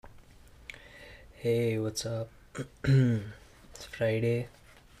Hey, what's up? It's Friday,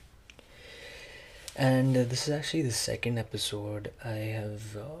 and this is actually the second episode I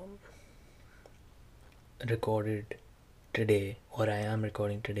have recorded today, or I am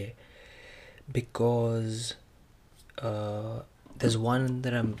recording today, because uh, there's one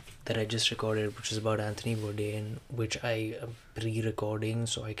that I just recorded, which is about Anthony Bourdain, which I am pre-recording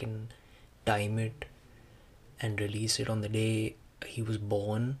so I can time it and release it on the day he was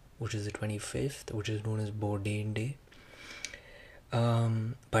born, which is the 25th, which is known as Bourdain Day.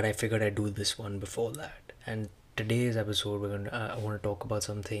 But I figured I'd do this one before that. And today's episode, I want to talk about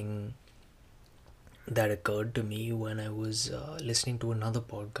something that occurred to me when I was listening to another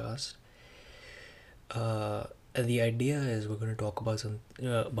podcast. And the idea is we're going to talk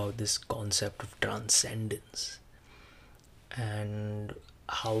about this concept of transcendence and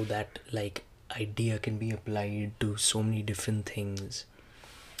how that idea can be applied to so many different things.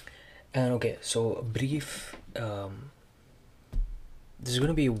 And okay, so a brief this is going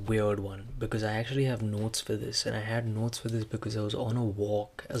to be a weird one because I actually have notes for this, and I had notes for this because I was on a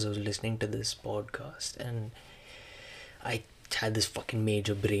walk as I was listening to this podcast, and I had this fucking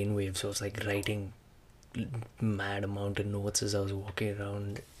major brainwave, so I was like writing mad amount of notes as I was walking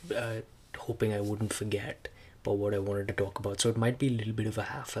around, hoping I wouldn't forget about what I wanted to talk about. So it might be a little bit of a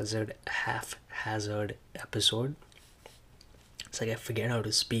haphazard episode. It's like I forget how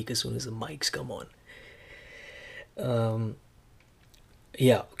to speak as soon as the mics come on.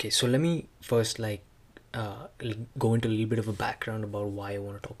 Yeah, okay, so let me first go into a little bit of a background about why I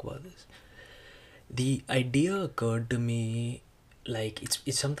want to talk about this. The idea occurred to me, like it's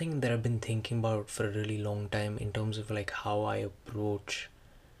something that I've been thinking about for a really long time in terms of like how I approach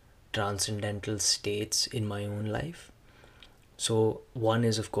transcendental states in my own life. So one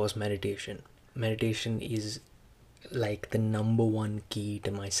is of course meditation. Meditation is like the number one key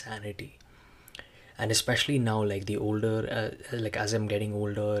to my sanity, and especially now, like the older like as I'm getting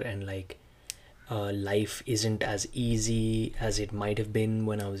older, and life isn't as easy as it might have been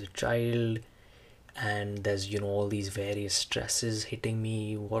when I was a child, and there's all these various stresses hitting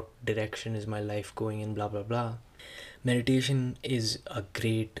me. What direction is my life going in, blah blah blah. Meditation is a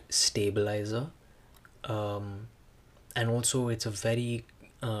great stabilizer, um, and also it's a very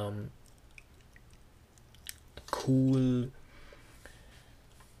cool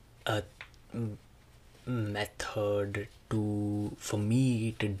uh, method to for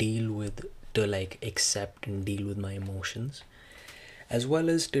me to deal with, to like accept and deal with my emotions, as well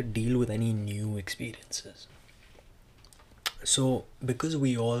as to deal with any new experiences. So because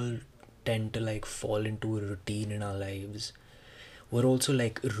we all tend to like fall into a routine in our lives, we're also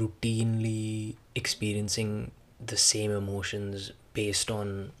like routinely experiencing the same emotions based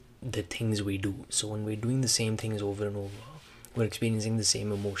on the things we do. So when we're doing the same things over and over, we're experiencing the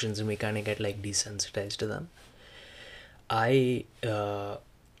same emotions, and we kind of get like desensitized to them. I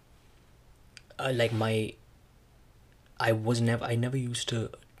like my I never used to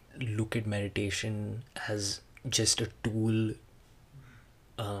look at meditation as just a tool,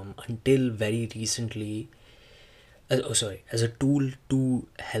 until very recently. As a tool to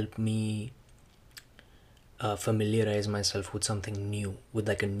help me familiarize myself with something new, with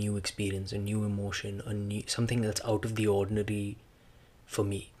like a new experience, a new emotion, a new something that's out of the ordinary for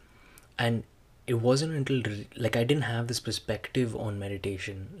me. And it wasn't until like I didn't have this perspective on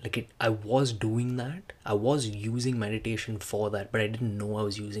meditation. I was doing that, I was using meditation for that, but I didn't know I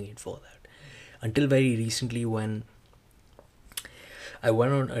was using it for that until very recently, when I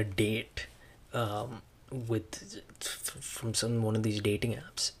went on a date with from some one of these dating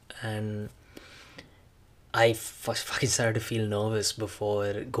apps, and I fucking started to feel nervous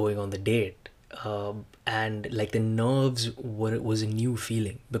before going on the date. And like the nerves was a new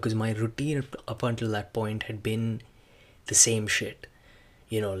feeling because my routine up until that point had been the same shit.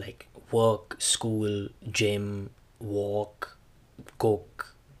 Like work, school, gym, walk,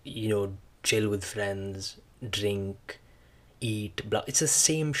 cook, chill with friends, drink, eat, blah. It's the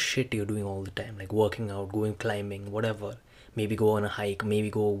same shit you're doing all the time, like working out, going climbing, whatever. Maybe go on a hike, maybe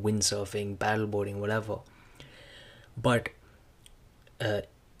go windsurfing, paddleboarding, whatever. But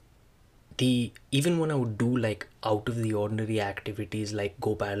the even when I would do like out of the ordinary activities like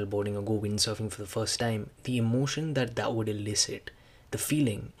go paddleboarding or go windsurfing for the first time, the emotion that would elicit, the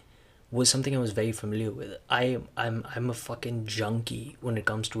feeling, was something I was very familiar with. I'm a fucking junkie when it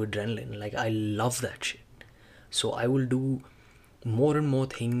comes to adrenaline. Like I love that shit. So I will do more and more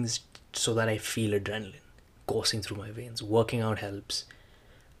things so that I feel adrenaline coursing through my veins. Working out helps.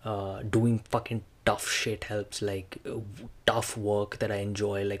 Doing fucking tough shit helps, like tough work that I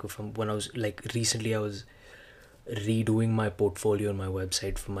enjoy. Like when I was like recently, I was redoing my portfolio on my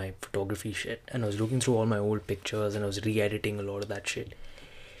website for my photography shit, and I was looking through all my old pictures and I was re-editing a lot of that shit.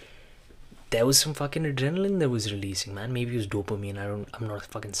 There was some fucking adrenaline that was releasing, man. Maybe it was dopamine. I'm not a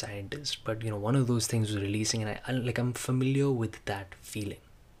fucking scientist, but one of those things was releasing, and I'm familiar with that feeling.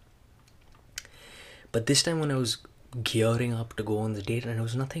 But this time when I was gearing up to go on the date, and it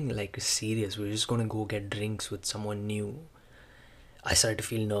was nothing like serious, we were just gonna go get drinks with someone new, I started to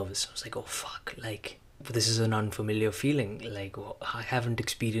feel nervous. I was like, oh fuck, like this is an unfamiliar feeling. Like I haven't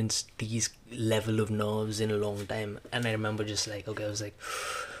experienced these level of nerves in a long time. And I remember just like, okay, I was like,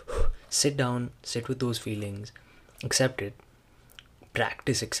 sit down, sit with those feelings, accept it,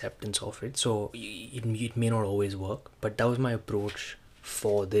 practice acceptance of it. So it may not always work, but that was my approach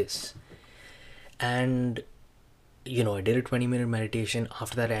for this. And I did a 20-minute meditation.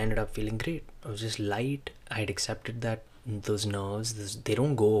 After that, I ended up feeling great. I was just light. I had accepted that those nerves, they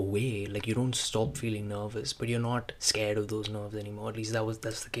don't go away. Like, you don't stop feeling nervous, but you're not scared of those nerves anymore. At least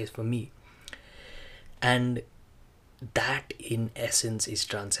that's the case for me. And that in essence is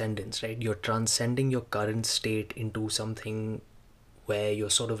transcendence, right? You're transcending your current state into something where you're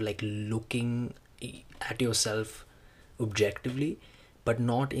sort of like looking at yourself objectively, but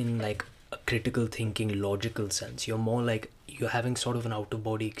not in like a critical thinking logical sense. You're more like you're having sort of an out of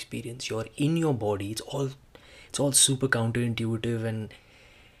body experience. You're in your body. It's all super counterintuitive, and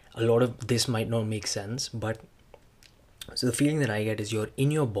a lot of this might not make sense, but so the feeling that I get is you're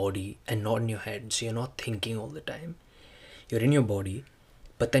in your body and not in your head. So you're not thinking all the time. You're in your body,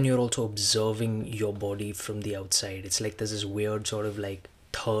 but then you're also observing your body from the outside. It's like there's this weird sort of like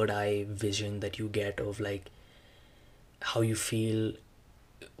third eye vision that you get of like how you feel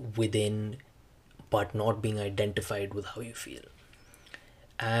within, but not being identified with how you feel.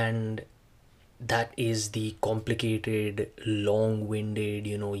 And that is the complicated, long-winded,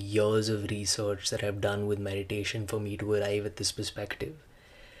 years of research that I've done with meditation for me to arrive at this perspective.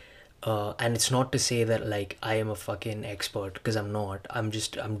 And it's not to say that like I am a fucking expert, because I'm not. I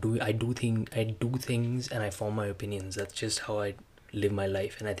do things and I form my opinions. That's just how I live my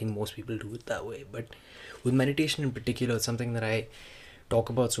life, and I think most people do it that way. But with meditation in particular, it's something that I talk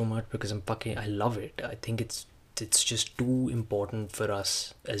about so much because I love it. I think it's just too important for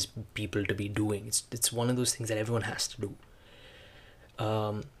us as people to be doing. It's one of those things that everyone has to do.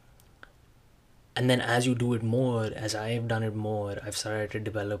 And then as you do it more, as I have done it more, I've started to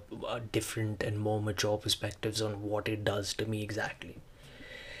develop different and more mature perspectives on what it does to me exactly.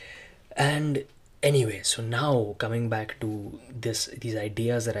 And anyway, so now coming back to these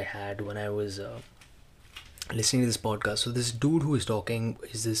ideas that I had when I was listening to this podcast. So this dude who is talking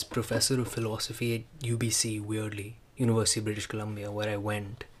is this professor of philosophy at UBC, weirdly, University of British Columbia, where I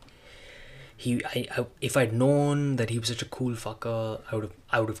went. If I'd known that he was such a cool fucker,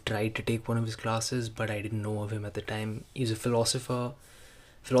 I would have tried to take one of his classes, but I didn't know of him at the time. He's a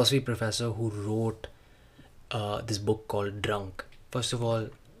philosophy professor who wrote this book called Drunk. First of all,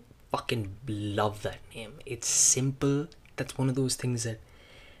 fucking love that name. It's simple. That's one of those things that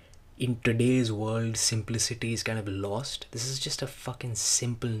in today's world, simplicity is kind of lost. This is just a fucking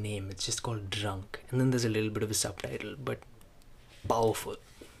simple name. It's just called Drunk. And then there's a little bit of a subtitle, but powerful.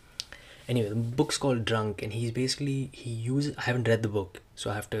 Anyway, the book's called Drunk, and I haven't read the book, so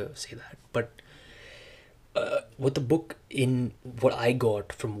I have to say that. But what I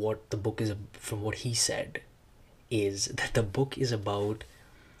got from what the book is, from what he said, is that the book is about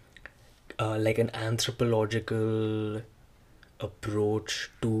like an anthropological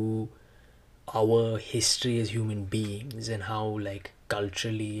approach to our history as human beings, and how like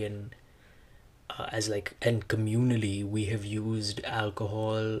culturally and and communally we have used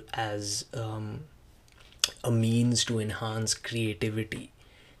alcohol as a means to enhance creativity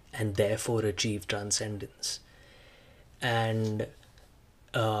and therefore achieve transcendence. And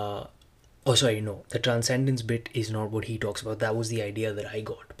the transcendence bit is not what he talks about. That was the idea that I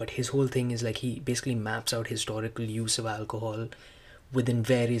got. But his whole thing is like he basically maps out historical use of alcohol within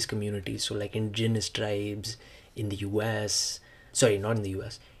various communities. So like indigenous tribes in the US, sorry, not in the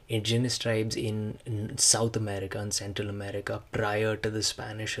US, indigenous tribes in South America and Central America prior to the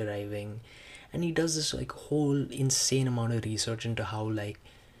Spanish arriving. And he does this like whole insane amount of research into how like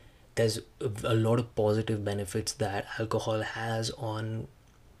there's a lot of positive benefits that alcohol has on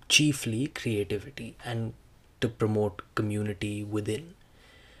chiefly creativity and to promote community within.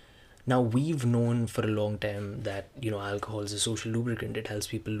 Now, we've known for a long time that alcohol is a social lubricant. It helps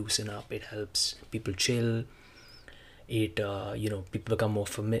people loosen up, it helps people chill, it people become more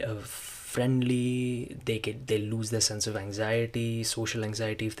friendly, they lose their sense of anxiety, social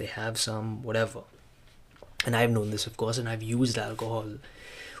anxiety if they have some, whatever. And I've known this, of course, and I've used alcohol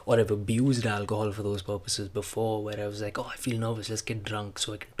or I've abused alcohol for those purposes before, where I was like, oh, I feel nervous, let's get drunk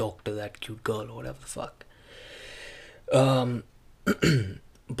so I can talk to that cute girl or whatever the fuck. Um,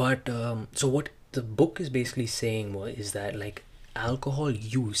 but so what the book is basically saying is that like alcohol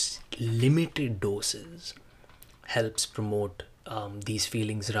use, limited doses, helps promote these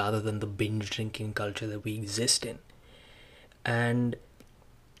feelings rather than the binge drinking culture that we exist in. And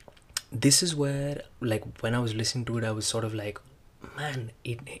this is where, like, when I was listening to it, I was sort of like, man,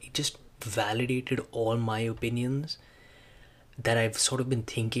 it just validated all my opinions that I've sort of been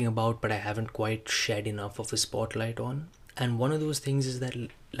thinking about, but I haven't quite shed enough of a spotlight on. And one of those things is that,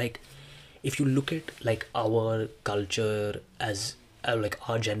 like, if you look at like our culture as like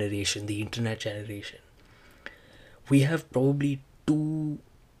our generation, the internet generation, we have probably two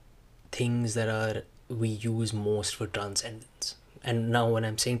things that are we use most for transcendence. And now when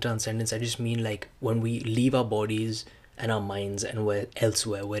I'm saying transcendence, I just mean like when we leave our bodies and our minds and we're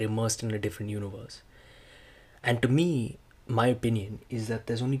elsewhere, we're immersed in a different universe. And to me, my opinion is that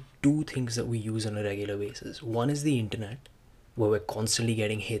there's only two things that we use on a regular basis. One is the internet, where we're constantly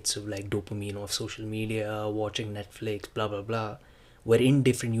getting hits of like dopamine off social media, watching Netflix, blah blah blah. We're in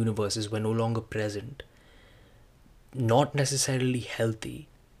different universes, we're no longer present. Not necessarily healthy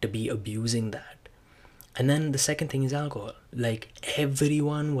to be abusing that. And then the second thing is alcohol. Like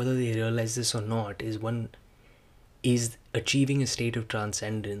everyone, whether they realize this or not, is achieving a state of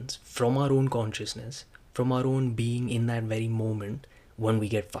transcendence from our own consciousness, from our own being in that very moment when we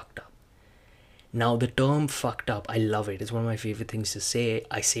get fucked up. Now the term fucked up, I love it. It's one of my favorite things to say.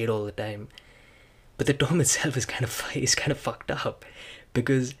 I say it all the time. But the term itself is kind of fucked up,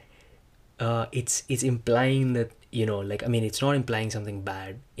 because it's implying that, you know, like, I mean, it's not implying something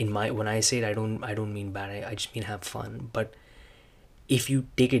bad. When I say it, I don't mean bad. I just mean have fun. But if you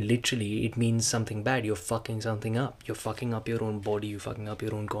take it literally, it means something bad. You're fucking something up. You're fucking up your own body. You're fucking up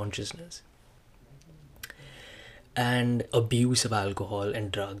your own consciousness. And abuse of alcohol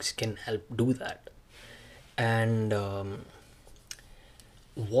and drugs can help do that. And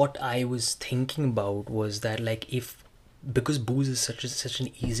what I was thinking about was that, like, because booze is such an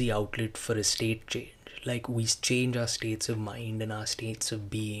easy outlet for a state change. Like, we change our states of mind and our states of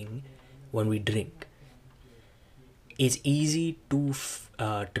being when we drink. It's easy to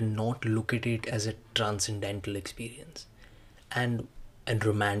not look at it as a transcendental experience and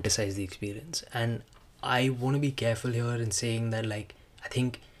romanticize the experience. And I want to be careful here in saying that, like, I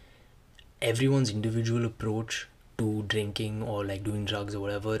think everyone's individual approach to drinking or like doing drugs or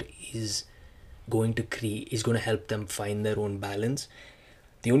whatever is going to help them find their own balance.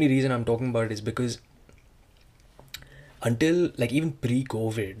 The only reason I'm talking about it is because until, like, even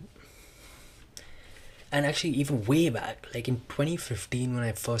pre-COVID, and actually even way back, like in 2015 when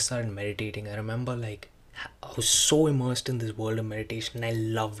I first started meditating, I remember, like, I was so immersed in this world of meditation and I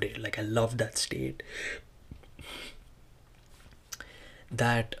loved it. Like, I loved that state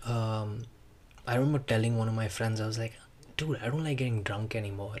that I remember telling one of my friends, I was like, dude, I don't like getting drunk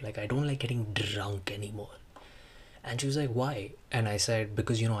anymore. Like, I don't like getting drunk anymore. And she was like, why? And I said,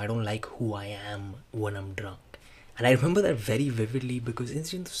 because, you know, I don't like who I am when I'm drunk. And I remember that very vividly because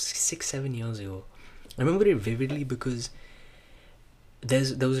it's 6-7 years ago. I remember it vividly because there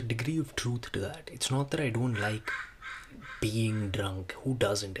was a degree of truth to that. It's not that I don't like being drunk. Who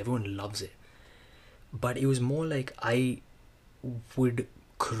doesn't? Everyone loves it. But it was more like I would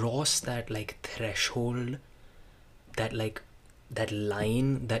cross that, like, threshold, that, like, that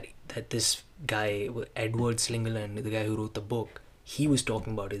line that this guy Edward Slingerland, the guy who wrote the book, he was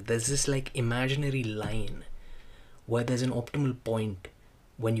talking about it. There's this, like, imaginary line where there's an optimal point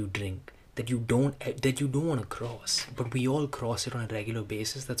when you drink that you don't want to cross, but we all cross it on a regular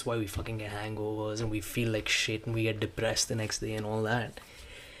basis. That's why we fucking get hangovers and we feel like shit and we get depressed the next day and all that.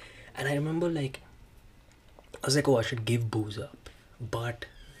 And I remember, like, I was like, oh, I should give booze up. But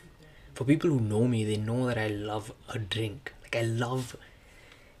for people who know me, they know that I love a drink. Like, I love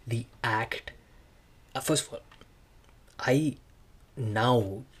the act. First of all, I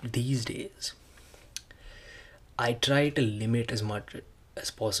now, these days, I try to limit as much as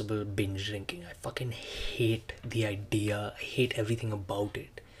possible binge drinking. I fucking hate the idea. I hate everything about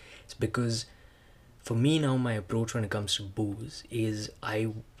it. It's because for me now, my approach when it comes to booze is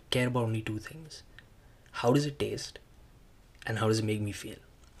I care about only two things. How does it taste? And how does it make me feel?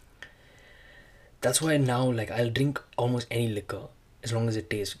 That's why now, like, I'll drink almost any liquor as long as it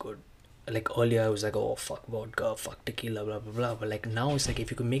tastes good. Like, earlier I was like, oh, fuck vodka, fuck tequila, blah blah blah. But like now it's like,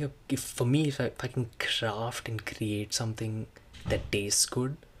 if you can make if I can craft and create something that tastes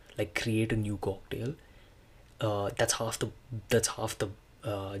good, like create a new cocktail, that's half the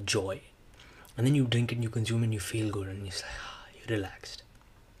joy. And then you drink it and you consume it and you feel good and you're like, you're relaxed.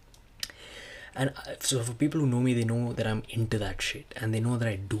 And so for people who know me, they know that I'm into that shit, and they know that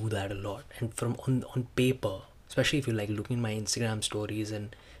I do that a lot. And from on paper, especially if you like looking at my Instagram stories,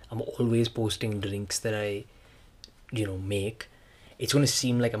 and I'm always posting drinks that I, make, it's gonna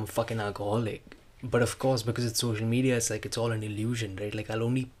seem like I'm a fucking alcoholic. But of course, because it's social media, it's like it's all an illusion, right? Like I'll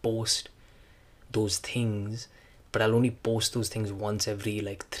only post those things, but I'll only post those things once every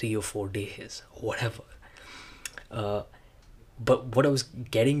like 3 or 4 days, or whatever. Uh, but what I was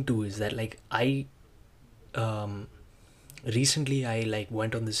getting to is that like um, recently I like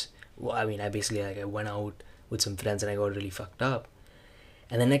went on this. Well, I mean, I basically like I went out with some friends and I got really fucked up.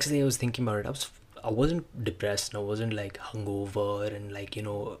 And the next day I was thinking about it. I wasn't depressed and I wasn't like hungover and like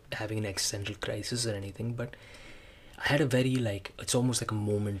having an existential crisis or anything, but I had a very like it's almost like a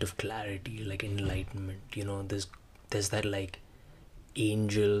moment of clarity, like enlightenment. There's that like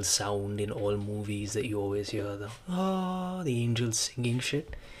angel sound in all movies that you always hear, the angels singing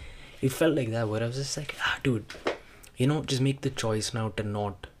shit. It felt like that where I was just like, dude, just make the choice now to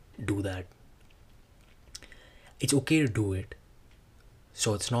not do that. It's okay to do it,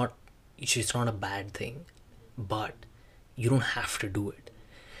 so it's not a bad thing, but you don't have to do it.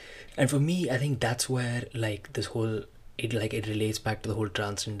 And for me, I think that's where like this whole it relates back to the whole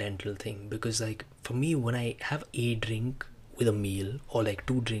transcendental thing, because like for me, when I have a drink with a meal, or like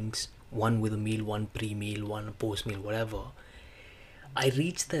two drinks, one with a meal, one pre-meal, one post-meal, whatever, I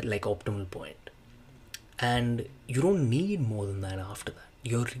reach that like optimal point, and you don't need more than that after that.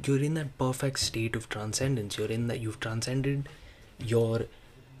 You're in that perfect state of transcendence. You're in that you've transcended your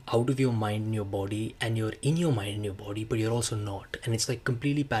out of your mind and your body, and you're in your mind and your body, but you're also not. And it's like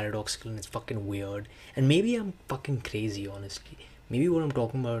completely paradoxical, and it's fucking weird. And maybe I'm fucking crazy, honestly. Maybe what I'm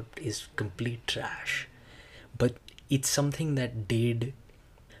talking about is complete trash, but it's something that did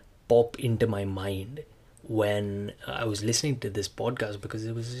pop into my mind when I was listening to this podcast, because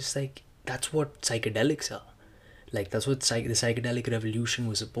it was just like that's what psychedelics are. Like that's what the psychedelic revolution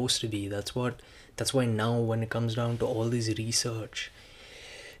was supposed to be. That's why now when it comes down to all this research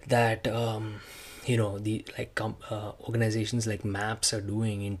that the like organizations like MAPS are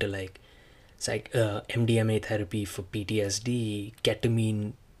doing into like MDMA therapy for PTSD,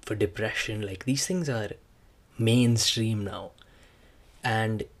 ketamine for depression, like these things are mainstream now.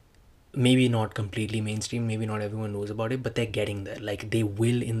 And maybe not completely mainstream, maybe not everyone knows about it, but they're getting there. Like they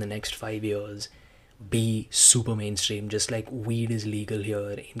will in the next 5 years be super mainstream, just like weed is legal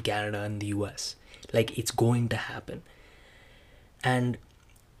here in Canada and the US. Like it's going to happen. And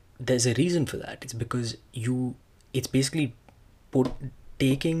there's a reason for that. It's because it's basically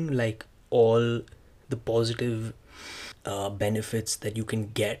taking like all the positive benefits that you can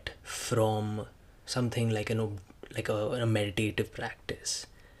get from something like a meditative practice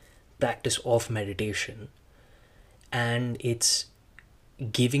of meditation, and it's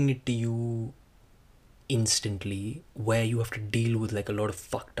giving it to you instantly, where you have to deal with like a lot of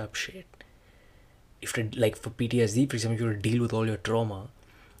fucked up shit. If to, like for PTSD, for example, you have to deal with all your trauma,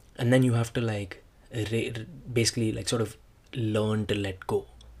 and then you have to like basically like sort of learn to let go.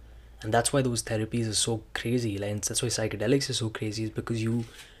 And that's why those therapies are so crazy, like, and that's why psychedelics are so crazy, is because you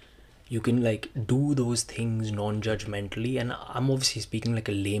can like do those things non-judgmentally. And I'm obviously speaking like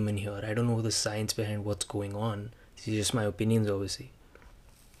a layman here. I don't know the science behind what's going on. These are just my opinions, obviously.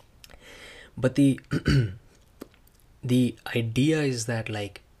 But the the idea is that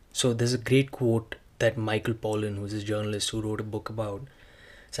like, so there's a great quote that Michael Pollan, who's a journalist who wrote a book about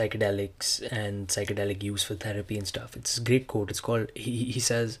psychedelics and psychedelic use for therapy and stuff. It's a great quote. It's called, he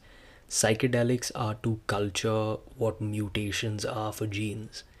says, psychedelics are to culture what mutations are for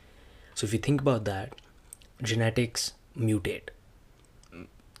genes. So if you think about that, genetics mutate,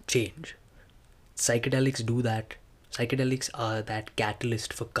 change. Psychedelics do that. Psychedelics are that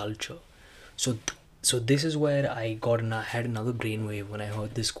catalyst for culture. So this is where I had another brainwave when I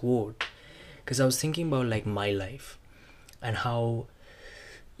heard this quote, because I was thinking about like my life and how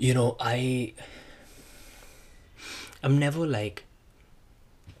I'm never like,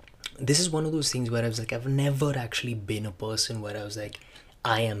 this is one of those things where I was like, I've never actually been a person where I was like,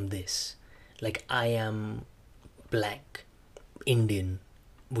 I am this, like I am black, Indian,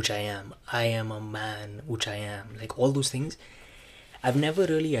 which I am a man, which I am, like all those things. I've never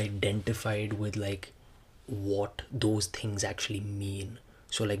really identified with like what those things actually mean.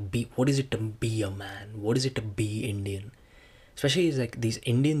 So like, what is it to be a man? What is it to be Indian? Especially is like this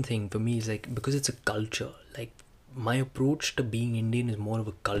Indian thing for me is like, because it's a culture. Like my approach to being Indian is more of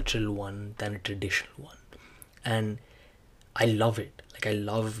a cultural one than a traditional one, and I love it. Like I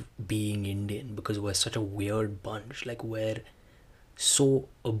love being Indian because we're such a weird bunch. Like we're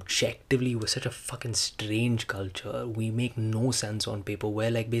such a fucking strange culture. We make no sense on paper.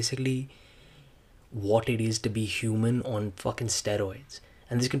 We're like basically what it is to be human on fucking steroids.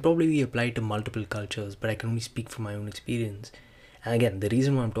 And this can probably be applied to multiple cultures, but I can only speak from my own experience. And again, the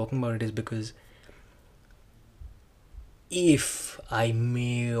reason why I'm talking about it is because if I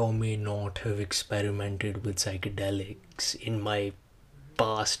may or may not have experimented with psychedelics in my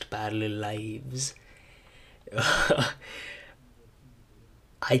past parallel lives,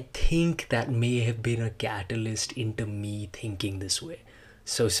 I think that may have been a catalyst into me thinking this way.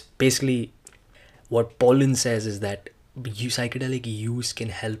 So basically, what Paulin says is that psychedelic use can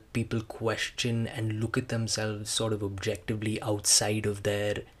help people question and look at themselves sort of objectively outside of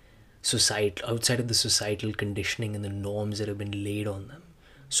their society, outside of the societal conditioning and the norms that have been laid on them.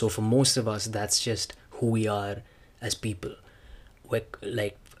 So for most of us, that's just who we are as people. Where,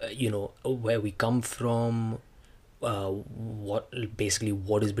 like, where we come from, what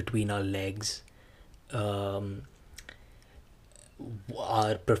is between our legs, our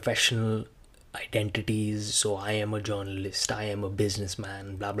professional identities. So I am a journalist, I am a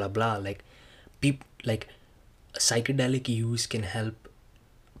businessman, blah blah blah. Like psychedelic use can help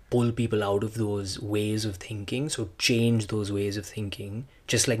pull people out of those ways of thinking, so change those ways of thinking,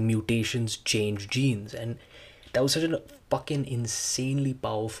 just like mutations change genes. And that was such a fucking insanely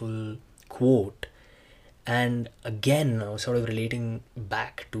powerful quote. And again, I was sort of relating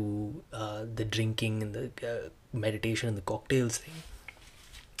back to the drinking and the meditation and the cocktails thing.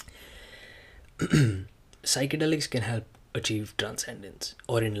 Psychedelics can help achieve transcendence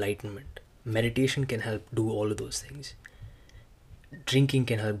or enlightenment. Meditation can help do all of those things. Drinking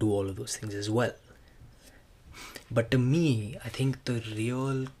can help do all of those things as well. But to me, I think the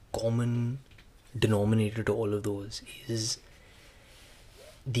real common denominator to all of those is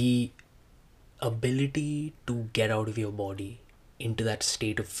the ability to get out of your body into that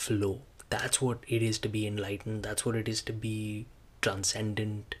state of flow. That's what it is to be enlightened. That's what it is to be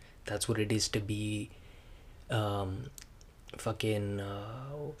transcendent. That's what it is to be fucking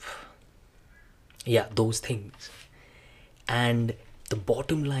yeah, those things. And the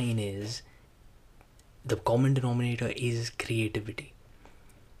bottom line is, the common denominator is creativity.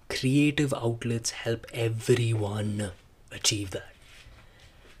 Creative outlets help everyone achieve that.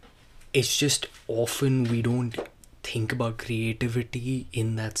 It's just often we don't think about creativity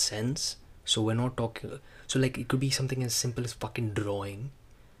in that sense. So we're not talking, so like it could be something as simple as fucking drawing,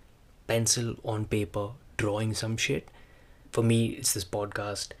 pencil on paper, drawing some shit. For me, it's this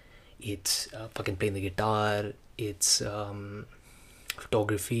podcast, it's fucking playing the guitar, it's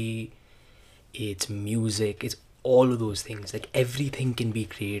photography, it's music, it's all of those things. Like everything can be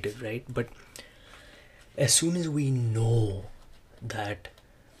creative, right? But as soon as we know that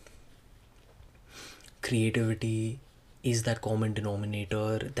creativity is that common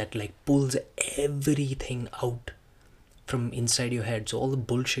denominator that like pulls everything out from inside your head, so all the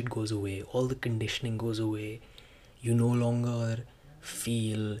bullshit goes away, all the conditioning goes away. You no longer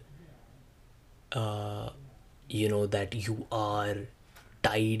feel that you are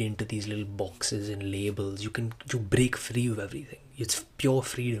tied into these little boxes and labels. You break free of everything. It's pure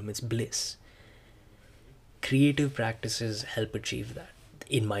freedom, it's bliss. Creative practices help achieve that,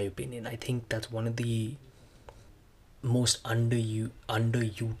 in my opinion. I think that's one of the most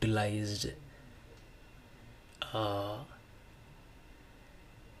underutilized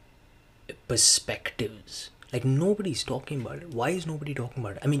perspectives. Like nobody's talking about it. Why is nobody talking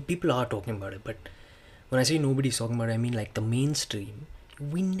about it? I mean, people are talking about it, but when I say nobody's talking about it, I mean like the mainstream.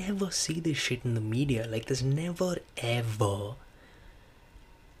 We never see this shit in the media. Like there's never ever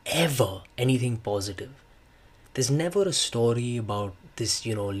anything positive. There's never a story about this,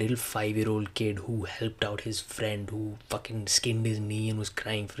 little 5-year-old kid who helped out his friend who fucking skinned his knee and was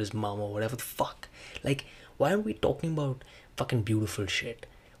crying for his mom or whatever the fuck. Like, why aren't we talking about fucking beautiful shit?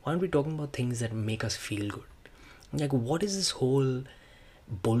 Why aren't we talking about things that make us feel good? Like, what is this whole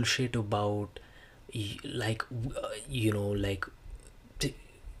bullshit about, like,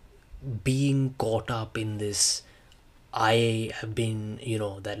 being caught up in this? I have been,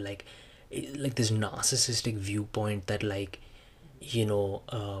 that like this narcissistic viewpoint that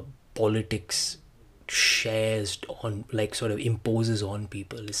politics shares on, like, sort of imposes on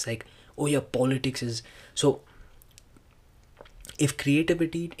people. It's like, oh yeah, politics is so. If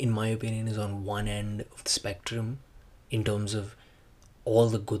creativity, in my opinion, is on one end of the spectrum in terms of all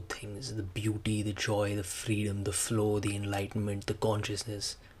the good things, the beauty, the joy, the freedom, the flow, the enlightenment, the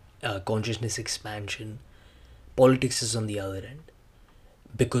consciousness expansion, politics is on the other end,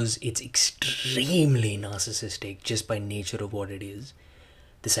 because it's extremely narcissistic just by nature of what it is.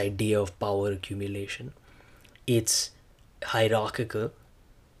 This idea of power accumulation, it's hierarchical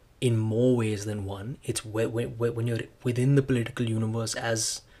in more ways than one. It's when you're within the political universe,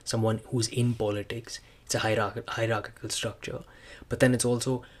 as someone who's in politics. It's a hierarchical structure. But then it's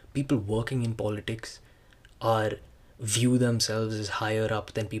also people working in politics are view themselves as higher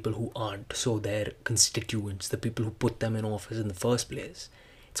up than people who aren't. So their constituents, the people who put them in office in the first place,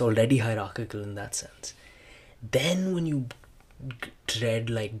 it's already hierarchical in that sense. Then when you tread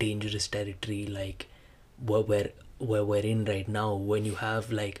like dangerous territory, like where we're in right now, when you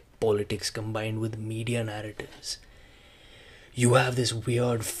have like politics combined with media narratives, you have this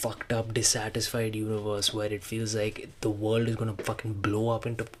weird, fucked up, dissatisfied universe where it feels like the world is gonna fucking blow up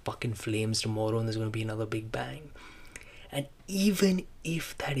into fucking flames tomorrow and there's gonna be another big bang. And even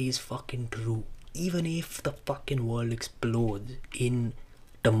if that is fucking true, even if the fucking world explodes in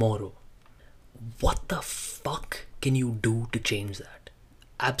tomorrow, what the fuck can you do to change that?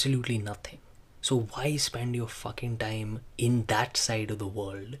 Absolutely nothing. So why spend your fucking time in that side of the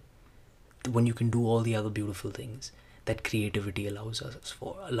world when you can do all the other beautiful things that creativity allows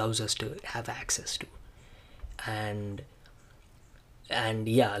us to have access to? And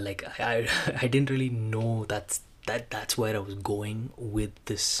yeah, like I didn't really know that's where I was going with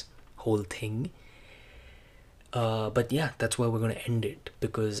this whole thing. But yeah, that's where we're going to end it,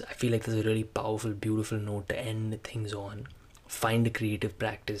 because I feel like there's a really powerful, beautiful note to end things on. Find a creative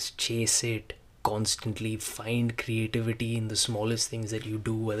practice, chase it constantly, find creativity in the smallest things that you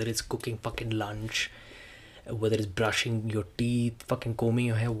do, whether it's cooking fucking lunch, whether it's brushing your teeth, fucking combing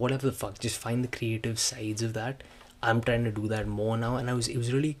your hair, whatever the fuck. Just find the creative sides of that. I'm trying to do that more now, and it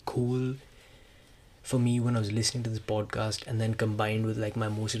was really cool for me when I was listening to this podcast, and then combined with like my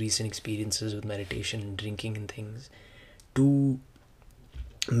most recent experiences with meditation and drinking and things, to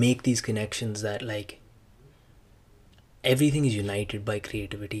make these connections that like everything is united by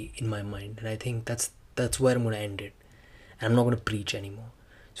creativity in my mind. And I think that's where I'm going to end it, and I'm not going to preach anymore.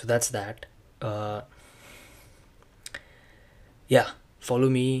 So that's that. Yeah, follow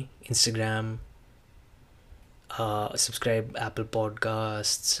me Instagram, subscribe Apple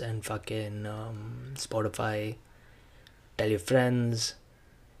Podcasts and fucking Spotify. Tell your friends,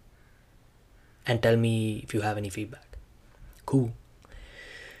 and tell me if you have any feedback. Cool.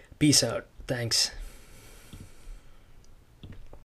 Peace out. Thanks.